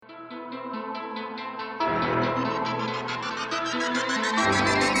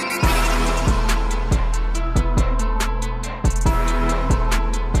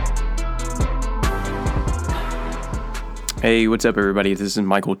Hey, what's up, everybody? This is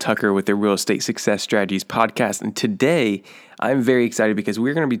Michael Tucker with the Real Estate Success Strategies podcast. And today I'm very excited because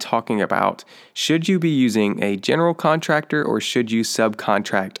we're going to be talking about, should you be using a general contractor or should you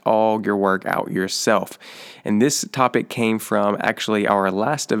subcontract all your work out yourself? And this topic came from actually our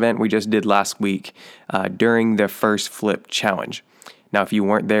last event we just did last week during the First Flip Challenge. Now, if you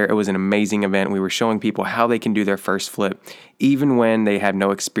weren't there, it was an amazing event. We were showing people how they can do their first flip, even when they have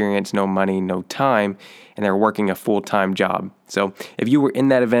no experience, no money, no time, and they're working a full-time job. So if you were in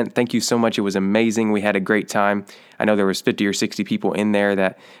that event, thank you so much. It was amazing. We had a great time. I know there was 50 or 60 people in there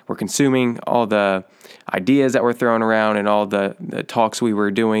that were consuming all the ideas that were thrown around and all the talks we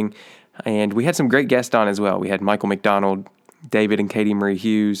were doing. And we had some great guests on as well. We had Michael McDonald, David and Katie Marie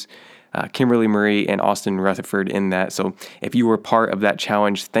Hughes, Kimberly Marie, and Austin Rutherford in that. So if you were part of that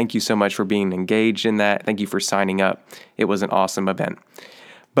challenge, thank you so much for being engaged in that. Thank you for signing up. It was an awesome event.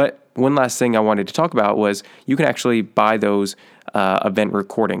 But one last thing I wanted to talk about was you can actually buy those event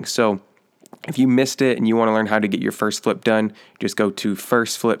recordings. So if you missed it and you want to learn how to get your first flip done, just go to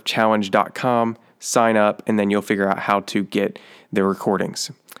firstflipchallenge.com, sign up, and then you'll figure out how to get the recordings.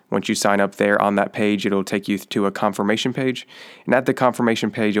 Once you sign up there on that page, it'll take you to a confirmation page. And at the confirmation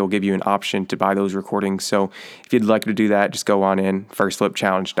page, it'll give you an option to buy those recordings. So if you'd like to do that, just go on in,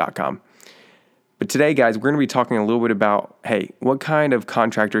 firstflipchallenge.com. But today, guys, we're going to be talking a little bit about, hey, what kind of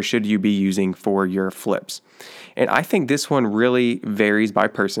contractor should you be using for your flips? And I think this one really varies by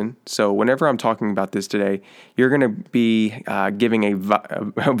person. So whenever I'm talking about this today, you're going to be giving a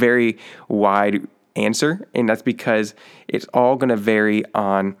very wide answer, and that's because it's all going to vary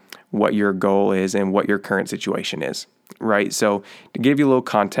on what your goal is and what your current situation is, right? So to give you a little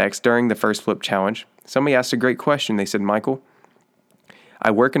context, during the First Flip Challenge, somebody asked a great question. They said, Michael,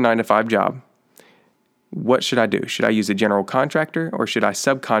 I work a 9-to-5 job. What should I do? Should I use a general contractor or should I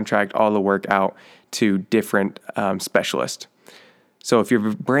subcontract all the work out to different specialists? So if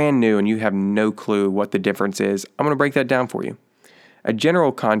you're brand new and you have no clue what the difference is, I'm going to break that down for you. A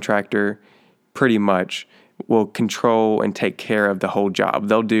general contractor pretty much will control and take care of the whole job.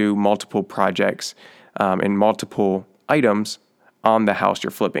 They'll do multiple projects and multiple items on the house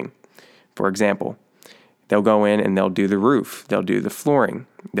you're flipping. For example, they'll go in and they'll do the roof, they'll do the flooring,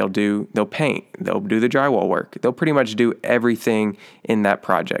 they'll paint, they'll do the drywall work. They'll pretty much do everything in that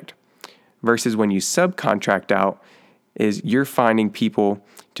project. Versus when you subcontract out, is you're finding people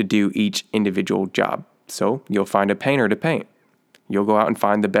to do each individual job. So you'll find a painter to paint. You'll go out and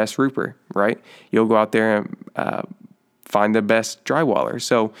find the best roofer, right? You'll go out there and find the best drywaller.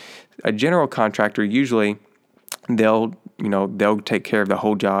 So a general contractor, usually they'll take care of the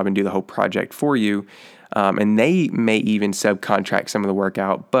whole job and do the whole project for you. And they may even subcontract some of the work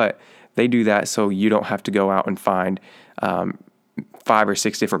out, but they do that so you don't have to go out and find 5 or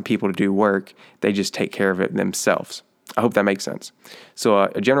 6 different people to do work. They just take care of it themselves. I hope that makes sense. So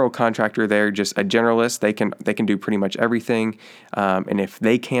a general contractor, they're just a generalist. They can do pretty much everything. And if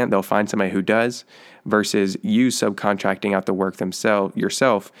they can't, they'll find somebody who does. Versus you subcontracting out the work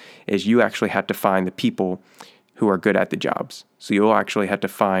yourself is you actually have to find the people who are good at the jobs. So you'll actually have to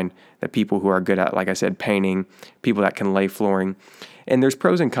find the people who are good at, like I said, painting, people that can lay flooring. And there's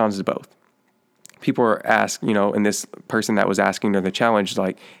pros and cons to both. People are asked, and this person that was asking during the challenge is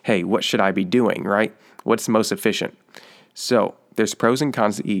like, hey, what should I be doing, right? What's the most efficient? So there's pros and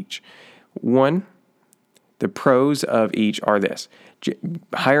cons to each. One, the pros of each are this.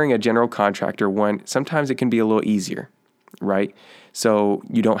 Hiring a general contractor, sometimes it can be a little easier, right? So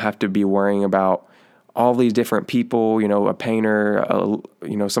you don't have to be worrying about all these different people, a painter,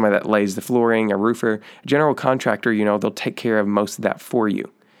 somebody that lays the flooring, a roofer. A general contractor, they'll take care of most of that for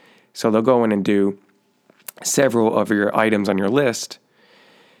you. So they'll go in and do several of your items on your list,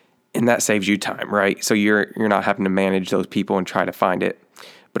 and that saves you time, right? So you're not having to manage those people and try to find it.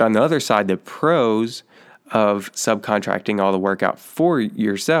 But on the other side, the pros of subcontracting all the work out for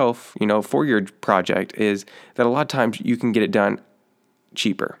yourself, for your project, is that a lot of times you can get it done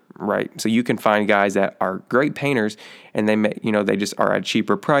cheaper, right? So you can find guys that are great painters and they just are at a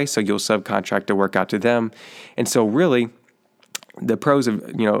cheaper price. So you'll subcontract the work out to them. And so really the pros of,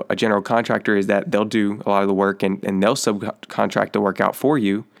 a general contractor is that they'll do a lot of the work and they'll subcontract the work out for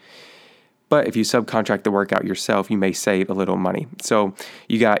you. But if you subcontract the work out yourself, you may save a little money. So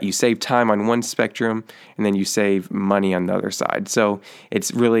you save time on one spectrum and then you save money on the other side. So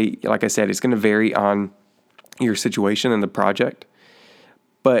it's really, like I said, it's going to vary on your situation and the project.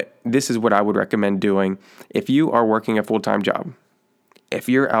 But this is what I would recommend doing if you are working a full-time job. If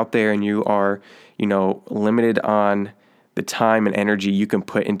you're out there and you are, limited on the time and energy you can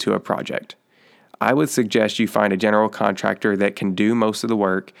put into a project, I would suggest you find a general contractor that can do most of the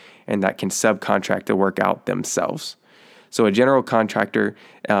work and that can subcontract the work out themselves. So a general contractor,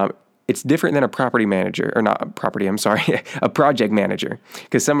 it's different than a property manager, or not property, I'm sorry, a project manager.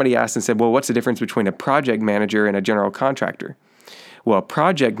 Because somebody asked and said, well, what's the difference between a project manager and a general contractor? Well, a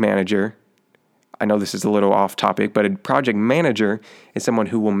project manager, I know this is a little off topic, but a project manager is someone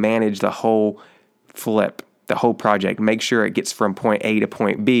who will manage the whole flip, the whole project, make sure it gets from point A to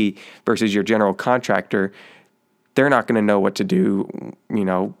point B, versus your general contractor. They're not going to know what to do,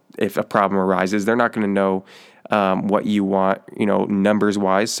 if a problem arises. They're not going to know what you want, numbers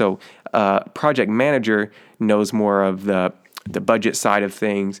wise. So project manager knows more of the budget side of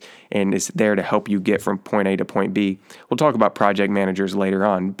things and is there to help you get from point A to point B. We'll talk about project managers later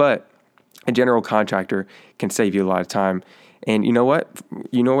on, but a general contractor can save you a lot of time. And you know what?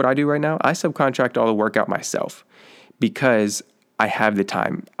 You know what I do right now? I subcontract all the work out myself because I have the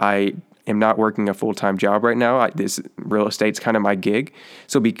time. I am not working a full-time job right now. This real estate's kind of my gig.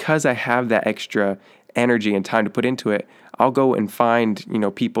 So because I have that extra energy and time to put into it, I'll go and find,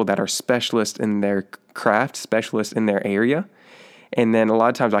 people that are specialists in their craft, specialists in their area. And then a lot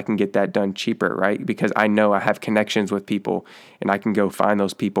of times I can get that done cheaper, right? Because I know I have connections with people and I can go find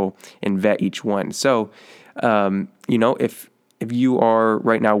those people and vet each one. So, if you are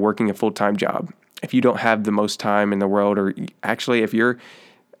right now working a full-time job, if you don't have the most time in the world, or actually if you're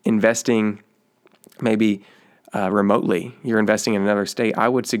investing maybe remotely, you're investing in another state, I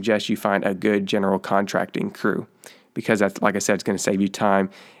would suggest you find a good general contracting crew, because that's, like I said, it's going to save you time,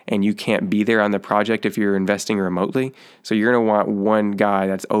 and you can't be there on the project if you're investing remotely. So you're going to want one guy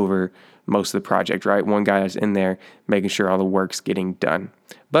that's over most of the project, right? One guy that's in there making sure all the work's getting done.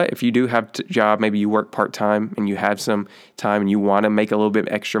 But if you do have a job, maybe you work part-time and you have some time and you want to make a little bit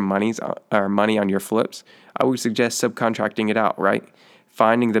extra money on your flips, I would suggest subcontracting it out, right?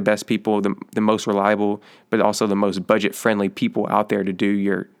 Finding the best people, the most reliable, but also the most budget-friendly people out there to do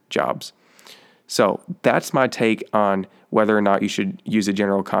your jobs. So that's my take on whether or not you should use a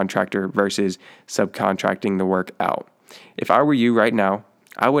general contractor versus subcontracting the work out. If I were you right now,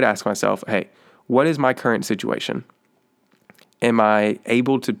 I would ask myself, hey, what is my current situation? Am I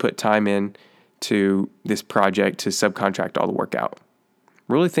able to put time in to this project to subcontract all the work out?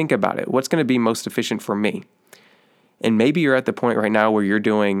 Really think about it. What's going to be most efficient for me? And maybe you're at the point right now where you're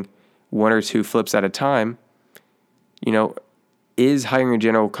doing 1 or 2 flips at a time. Is hiring a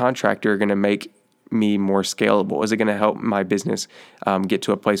general contractor going to make me more scalable? Is it going to help my business get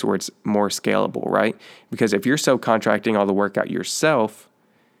to a place where it's more scalable, right? Because if you're subcontracting all the work out yourself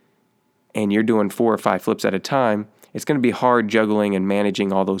and you're doing 4 or 5 flips at a time, it's going to be hard juggling and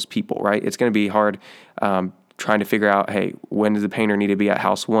managing all those people, right? It's going to be hard trying to figure out, hey, when does the painter need to be at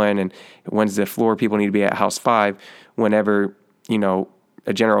house 1 and when's the floor people need to be at house 5, whenever,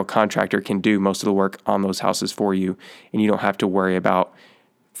 a general contractor can do most of the work on those houses for you, and you don't have to worry about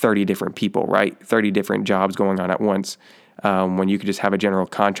 30 different people, right? 30 different jobs going on at once, when you could just have a general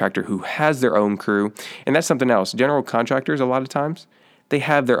contractor who has their own crew. And that's something else. General contractors, a lot of times, they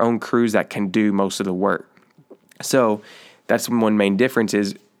have their own crews that can do most of the work. So that's one main difference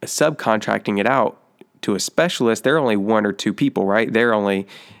is subcontracting it out to a specialist. They're only 1 or 2 people, right?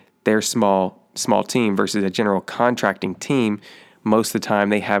 They're small team versus a general contracting team. Most of the time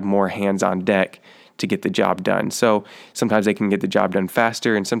they have more hands on deck to get the job done. So sometimes they can get the job done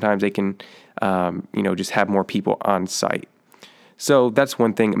faster, and sometimes they can, just have more people on site. So that's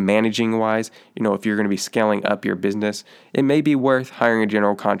one thing managing wise. If you're going to be scaling up your business, it may be worth hiring a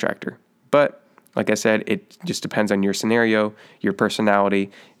general contractor. But like I said, it just depends on your scenario, your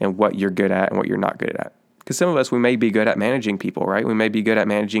personality, and what you're good at and what you're not good at. Because some of us, we may be good at managing people, right? We may be good at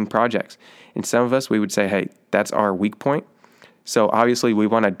managing projects. And some of us, we would say, hey, that's our weak point. So obviously we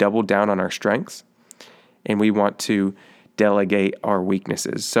want to double down on our strengths, and we want to delegate our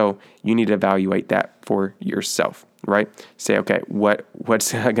weaknesses. So you need to evaluate that for yourself, right? Say, okay,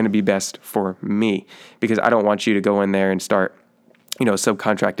 what's going to be best for me? Because I don't want you to go in there and start,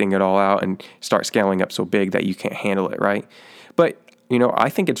 subcontracting it all out and start scaling up so big that you can't handle it, right? But, I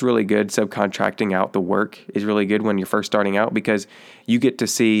think it's really good. Subcontracting out the work is really good when you're first starting out, because you get to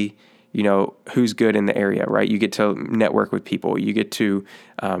see, who's good in the area, right? You get to network with people. You get to,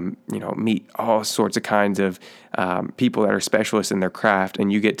 meet all sorts of kinds of people that are specialists in their craft,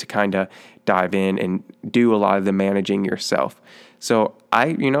 and you get to kind of dive in and do a lot of the managing yourself. So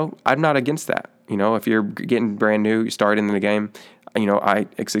I'm not against that. If you're getting brand new, you start in the game, I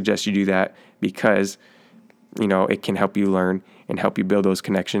suggest you do that, because, it can help you learn and help you build those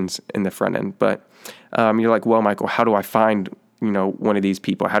connections in the front end. But you're like, well, Michael, how do I find one of these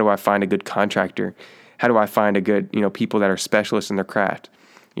people? How do I find a good contractor? How do I find a good, people that are specialists in their craft?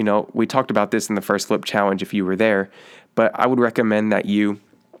 We talked about this in the first flip challenge if you were there, but I would recommend that you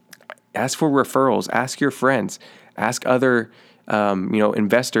ask for referrals, ask your friends, Ask other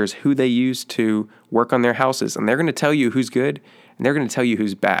investors who they use to work on their houses, and they're going to tell you who's good and they're going to tell you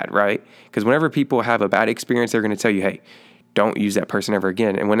who's bad, right? Because whenever people have a bad experience, they're going to tell you, hey, don't use that person ever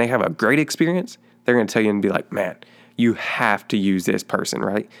again. And when they have a great experience, they're going to tell you and be like, man, you have to use this person,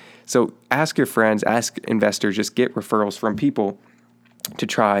 right? So ask your friends, ask investors, just get referrals from people to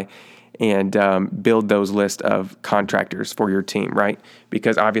try and build those list of contractors for your team, right?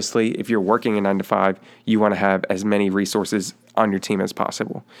 Because obviously, if you're working a 9 to 5, you want to have as many resources on your team as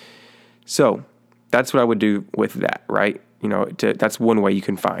possible. So that's what I would do with that, right? That's one way you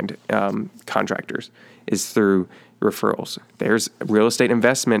can find contractors is through referrals. There's real estate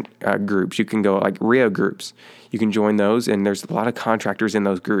investment groups. You can go like Rehab groups. You can join those, and there's a lot of contractors in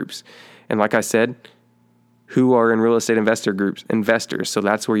those groups. And like I said, who are in real estate investor groups? Investors. So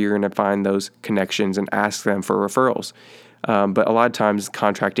that's where you're going to find those connections and ask them for referrals. But a lot of times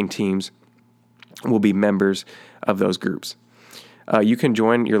contracting teams will be members of those groups. You can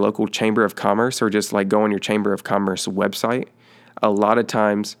join your local Chamber of Commerce or just like go on your Chamber of Commerce website. A lot of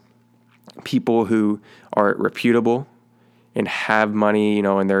times people who are reputable and have money,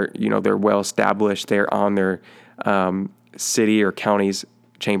 and they're well established, they're on their city or county's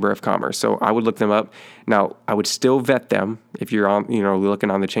Chamber of Commerce. So I would look them up. Now, I would still vet them if you're on, looking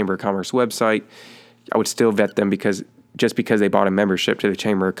on the Chamber of Commerce website. I would still vet them because just because they bought a membership to the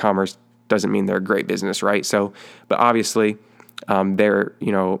Chamber of Commerce doesn't mean they're a great business, right? So, but obviously, they're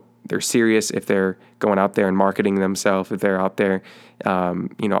serious if they're going out there and marketing themselves, if they're out there,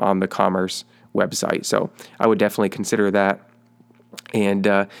 on the commerce website. So I would definitely consider that.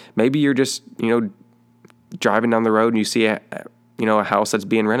 And maybe you're just, driving down the road and you see a house that's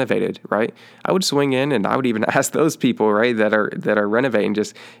being renovated, right? I would swing in and I would even ask those people, right, that are renovating.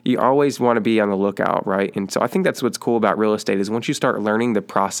 Just, you always want to be on the lookout, right? And so I think that's what's cool about real estate is once you start learning the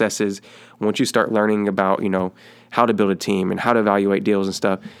processes, once you start learning about, how to build a team and how to evaluate deals and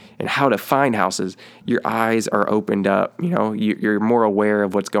stuff and how to find houses, your eyes are opened up, you're more aware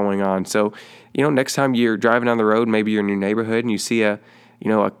of what's going on. So, next time you're driving down the road, maybe you're in your neighborhood and you see a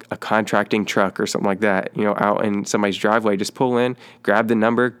contracting truck or something like that, out in somebody's driveway, just pull in, grab the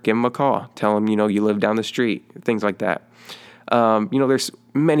number, give them a call, tell them, you live down the street, things like that. There's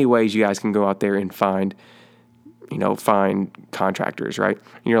many ways you guys can go out there and find contractors, right?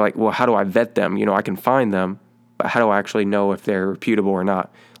 And you're like, well, how do I vet them? I can find them, but how do I actually know if they're reputable or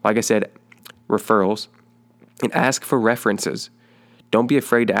not? Like I said, referrals, and ask for references. Don't be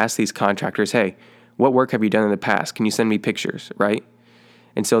afraid to ask these contractors, hey, what work have you done in the past? Can you send me pictures, right?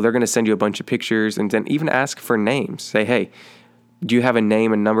 And so they're going to send you a bunch of pictures and then even ask for names. Say, hey, do you have a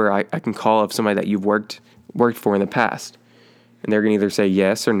name and number I can call of somebody that you've worked for in the past? And they're going to either say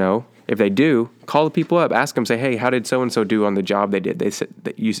yes or no. If they do, call the people up. Ask them, say, hey, how did so-and-so do on the job they did? They said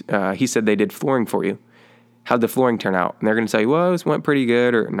that he said they did flooring for you. How'd the flooring turn out? And they're going to tell you, well, it went pretty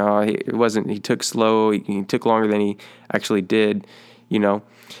good. Or no, it wasn't. He took slow. He took longer than he actually did,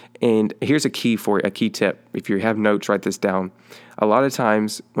 And here's a key tip. If you have notes, write this down. A lot of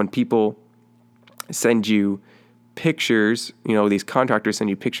times when people send you pictures, these contractors send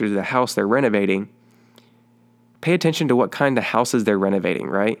you pictures of the house they're renovating, pay attention to what kind of houses they're renovating,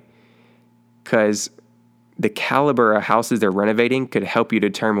 right? Because the caliber of houses they're renovating could help you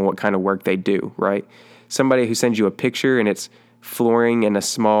determine what kind of work they do, right? Somebody who sends you a picture and it's flooring in a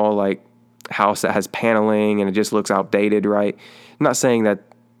small house that has paneling and it just looks outdated, right? I'm not saying that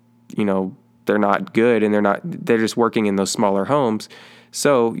they're not good and they're just working in those smaller homes.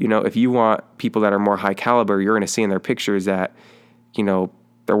 So, if you want people that are more high caliber, you're going to see in their pictures that,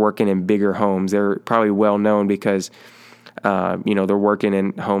 they're working in bigger homes. They're probably well known because, they're working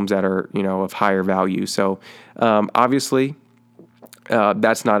in homes that are, of higher value. So, obviously,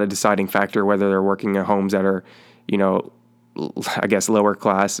 that's not a deciding factor whether they're working in homes that are, I guess lower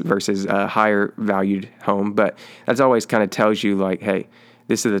class versus a higher valued home. But that's always kind of tells you like, hey,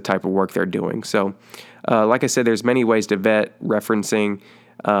 this is the type of work they're doing. So, like I said, there's many ways to vet, referencing,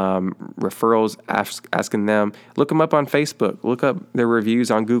 referrals, asking them. Look them up on Facebook. Look up their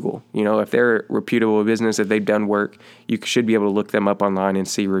reviews on Google. If they're a reputable business, if they've done work, you should be able to look them up online and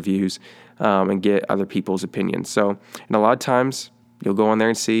see reviews and get other people's opinions. So, and a lot of times, you'll go on there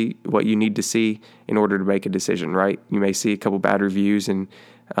and see what you need to see in order to make a decision, right? You may see a couple bad reviews, and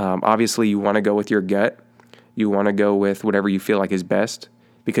obviously you want to go with your gut. You want to go with whatever you feel like is best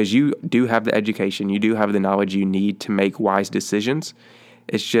because you do have the education. You do have the knowledge you need to make wise decisions.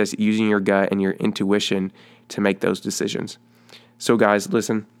 It's just using your gut and your intuition to make those decisions. So guys,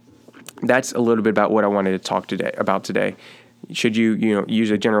 listen, that's a little bit about what I wanted to talk about today. Should you use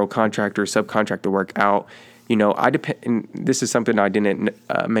a general contractor or subcontract the work out? I depend. And this is something I didn't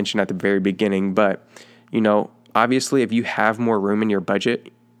mention at the very beginning, but obviously, if you have more room in your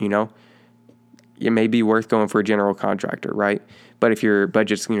budget, it may be worth going for a general contractor, right? But if your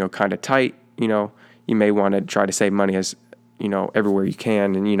budget's, kind of tight, you may want to try to save money as, everywhere you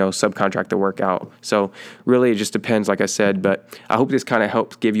can and, subcontract the work out. So really it just depends, like I said, but I hope this kind of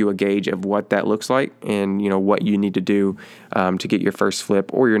helps give you a gauge of what that looks like and, what you need to do to get your first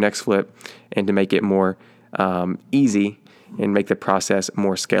flip or your next flip and to make it more easy and make the process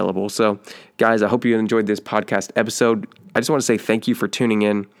more scalable. So guys, I hope you enjoyed this podcast episode. I just want to say thank you for tuning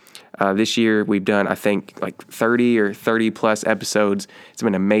in. This year we've done, I think, like 30 or 30 plus episodes. It's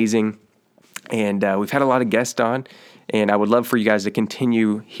been amazing. And we've had a lot of guests on, and I would love for you guys to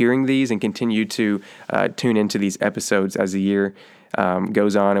continue hearing these and continue to tune into these episodes as the year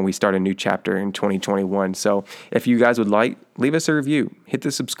goes on and we start a new chapter in 2021. So if you guys would like, leave us a review. Hit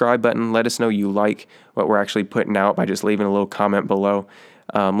the subscribe button. Let us know you like what we're actually putting out by just leaving a little comment below.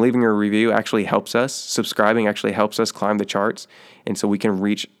 Leaving a review actually helps us. Subscribing actually helps us climb the charts, and so we can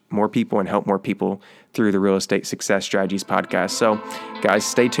reach more people and help more people through the Real Estate Success Strategies podcast. So guys,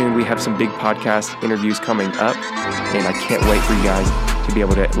 stay tuned. We have some big podcast interviews coming up, and I can't wait for you guys to be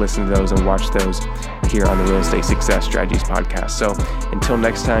able to listen to those and watch those here on the Real Estate Success Strategies podcast. So until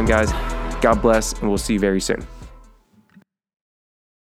next time, guys, God bless, and we'll see you very soon.